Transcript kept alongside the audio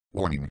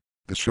Warning.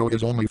 This show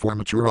is only for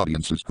mature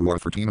audiences who are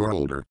 13 or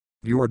older.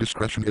 Viewer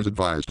discretion is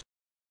advised.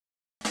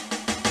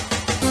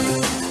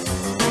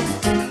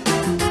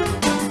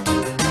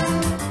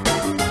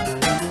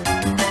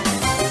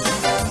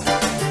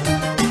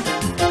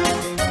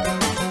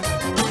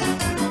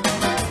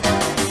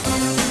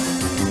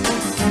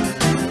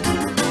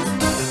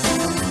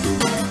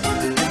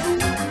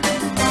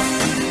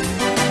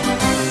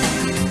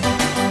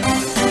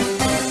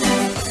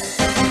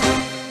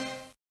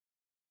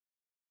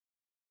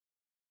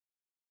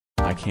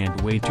 I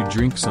can't wait to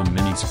drink some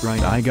mini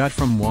Sprite I got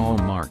from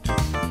Walmart.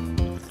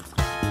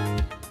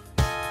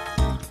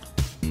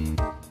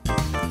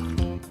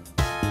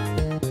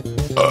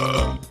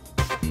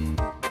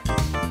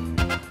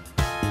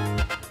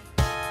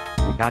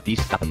 Bugatti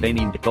sta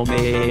venendo come...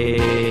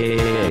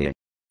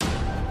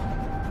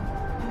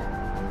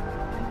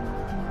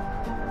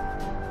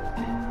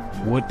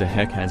 What the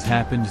heck has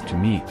happened to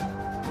me?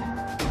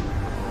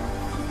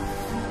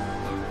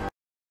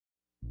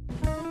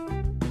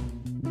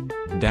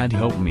 Dad,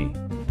 help me.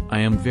 I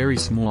am very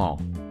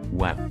small.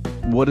 Wow.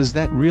 What is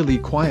that really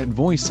quiet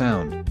voice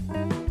sound?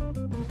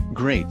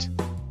 Great.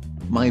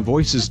 My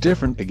voice is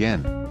different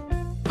again.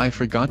 I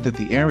forgot that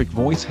the Eric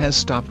voice has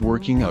stopped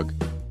working. Ugh.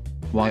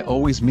 Why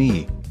always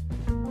me?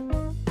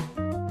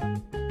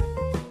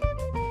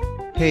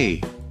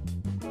 Hey.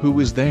 Who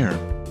is there?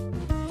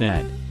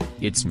 Dad.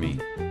 It's me.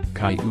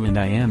 Caillou, and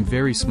I am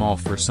very small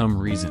for some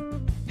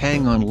reason.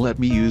 Hang on, let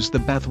me use the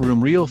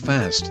bathroom real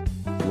fast.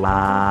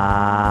 La.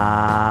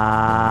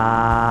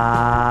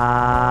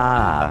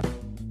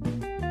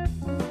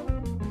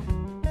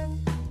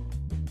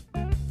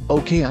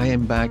 Okay, I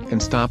am back,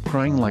 and stop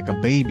crying like a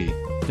baby.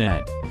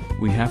 Dad.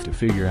 We have to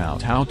figure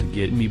out how to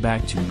get me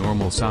back to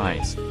normal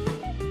size.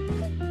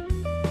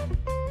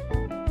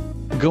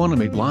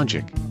 Gonamate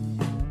logic.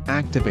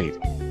 Activate.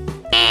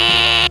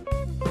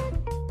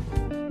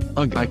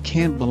 Ugh, I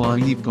can't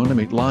believe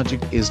Gonamate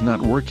logic is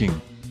not working.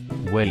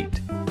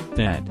 Wait.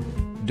 Dad.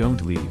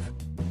 Don't leave.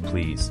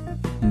 Please.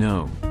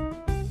 No.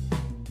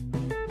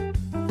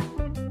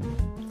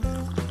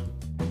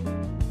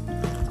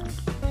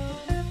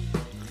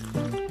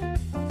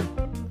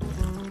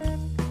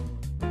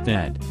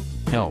 Dad.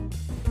 Help.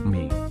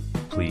 Me.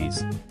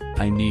 Please.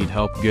 I need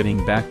help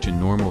getting back to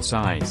normal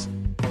size.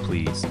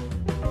 Please.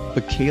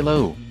 But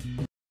Caillou,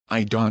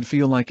 I don't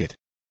feel like it.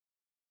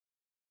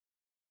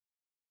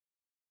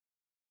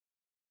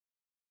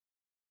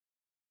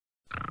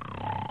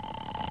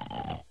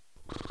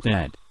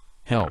 Dad.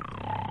 Help.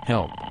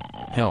 Help.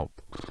 Help.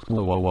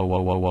 Whoa, whoa, whoa,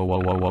 whoa, whoa, whoa,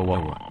 whoa, whoa,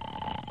 whoa, whoa.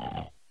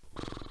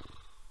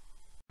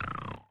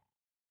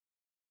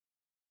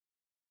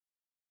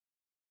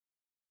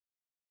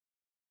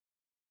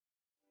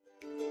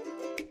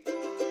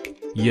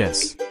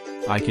 Yes.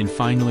 I can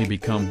finally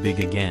become big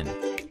again.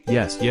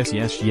 Yes, yes,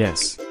 yes,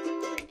 yes.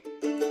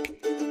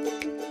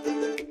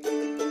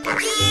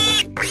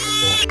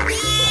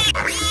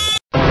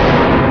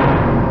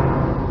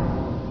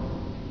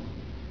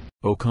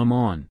 Oh, come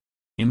on.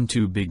 I'm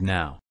too big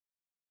now.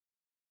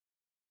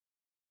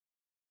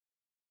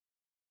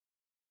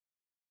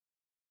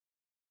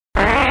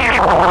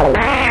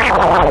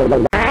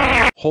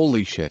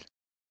 Holy shit.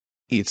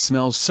 It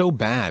smells so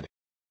bad.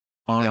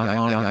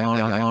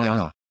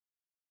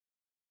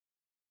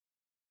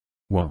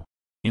 Whoa.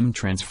 I'm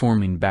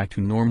transforming back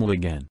to normal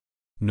again.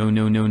 No,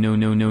 no, no, no,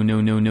 no, no, no,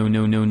 no, no,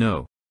 no, no,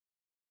 no.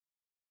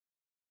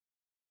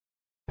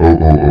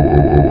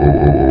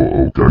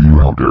 Caillou,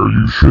 how dare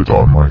you shit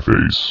on my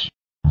face.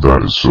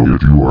 That is so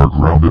it, you are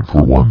grounded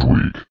for 1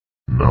 week.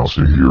 Now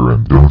stay here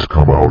and don't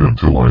come out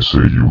until I say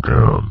you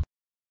can.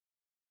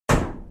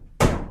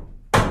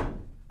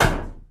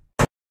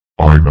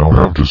 I now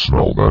have to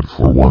smell that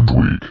for 1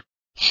 week.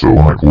 So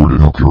I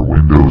boarded up your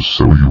windows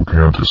so you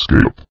can't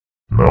escape.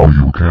 Now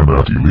you can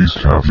at least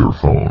have your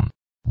phone.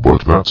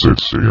 But that's it,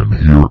 stay in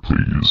here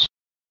please.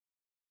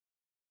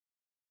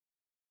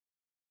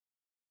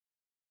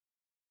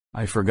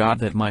 I forgot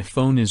that my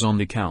phone is on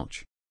the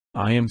couch.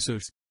 I am so